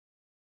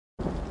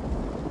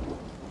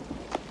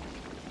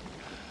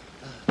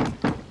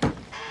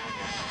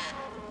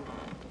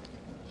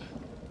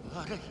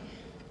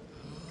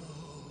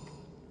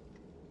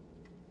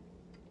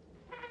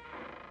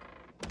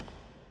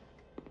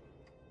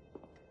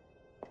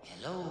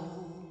Hello?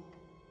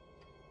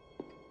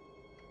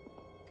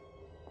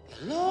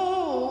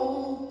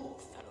 Hello? Poor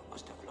fellow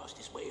must have lost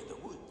his way in the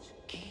woods.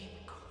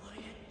 Keep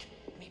quiet.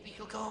 Maybe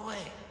he'll go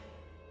away.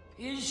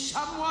 Is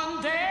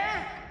someone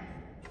there?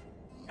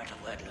 Not a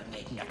word, little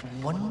maid. Not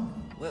one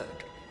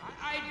word.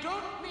 I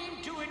don't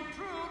mean to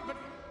intrude, but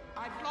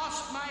I've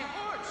lost my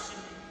horse,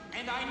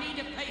 and I need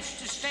a place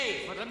to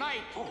stay for the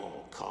night.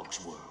 Oh,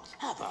 Cogsworth,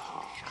 have a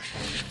heart.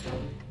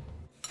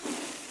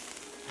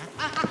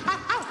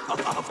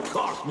 Of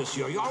course,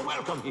 monsieur. You're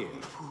welcome here.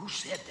 Who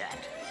said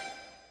that?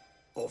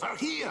 Over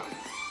here.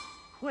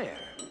 Where?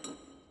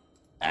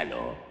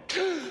 Hello.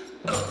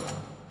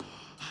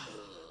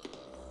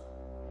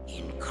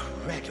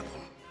 Incredible.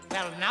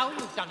 Well, now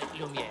you've done it,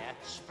 Lumiere.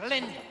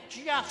 Splendid.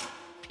 Just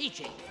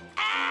peachy.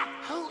 Ah!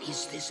 How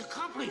is this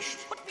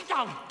accomplished? Put me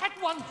down at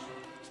once.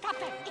 Stop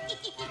that.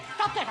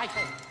 Stop that, I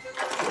say.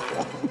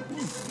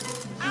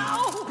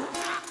 Ow!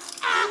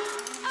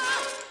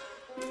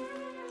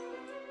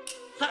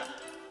 Sir,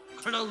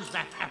 close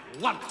that at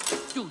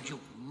once. Do you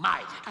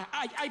mind?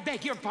 I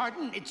beg your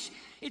pardon.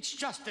 It's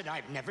just that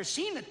I've never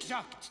seen a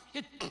duck.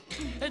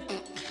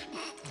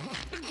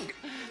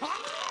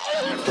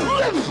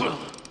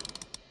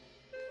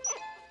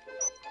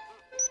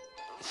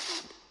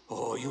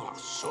 Oh, you are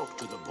soaked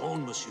to the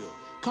bone, monsieur.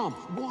 Come,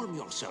 warm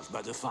yourself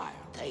by the fire.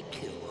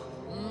 Thank you.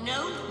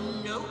 No.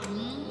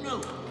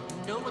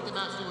 Know what the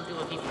master will do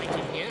if he finds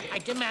you here. I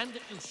demand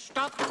that you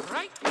stop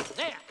right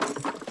there.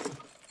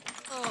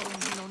 Oh,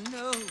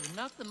 no,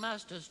 not the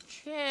master's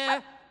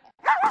chair.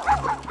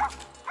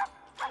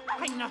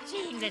 I'm not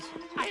seeing this.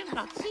 I am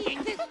not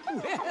seeing this.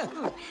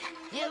 Well,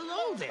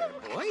 hello there,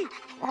 boy.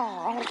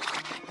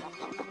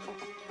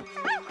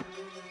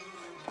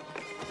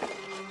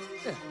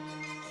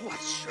 What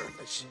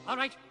service? All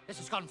right, this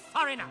has gone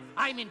far enough.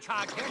 I'm in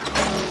charge here.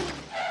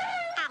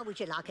 How would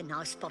you like a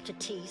nice spot of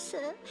tea,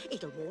 sir?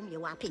 It'll warm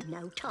you up in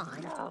no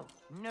time.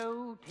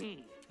 No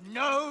tea.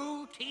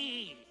 No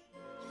tea.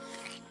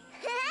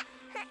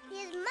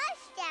 His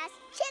mustache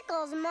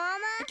tickles,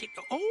 Mama.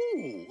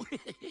 Oh,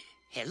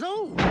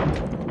 hello.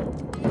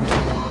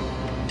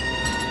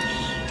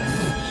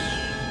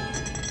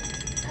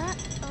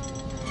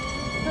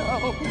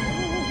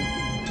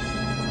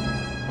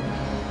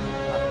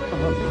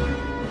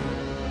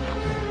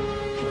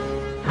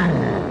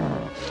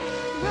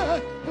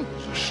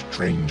 There's a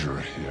stranger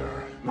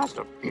here.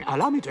 Master,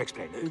 allow me to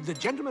explain. The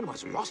gentleman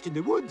was lost in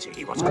the woods.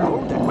 He was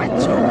cold and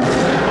wet, so...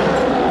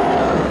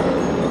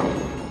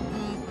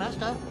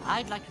 Master,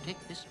 I'd like to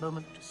take this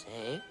moment to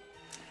say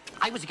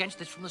I was against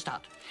this from the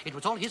start. It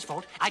was all his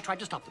fault. I tried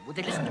to stop them. Would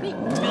they listen to me?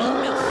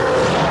 No.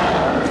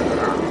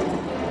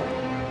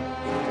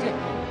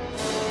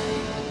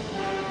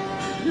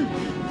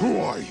 Who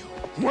are you?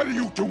 What are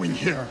you doing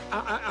here?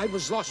 I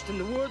was lost in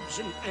the woods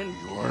and...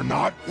 You're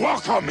not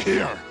welcome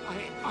here!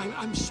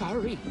 I'm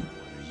sorry. What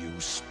are you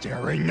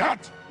staring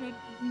at?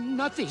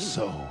 Nothing.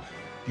 So,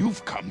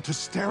 you've come to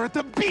stare at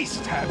the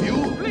beast, have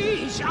you?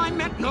 Please, I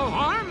meant no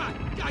harm.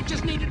 I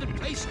just needed a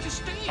place to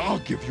stay. I'll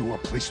give you a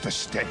place to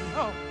stay.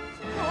 Oh,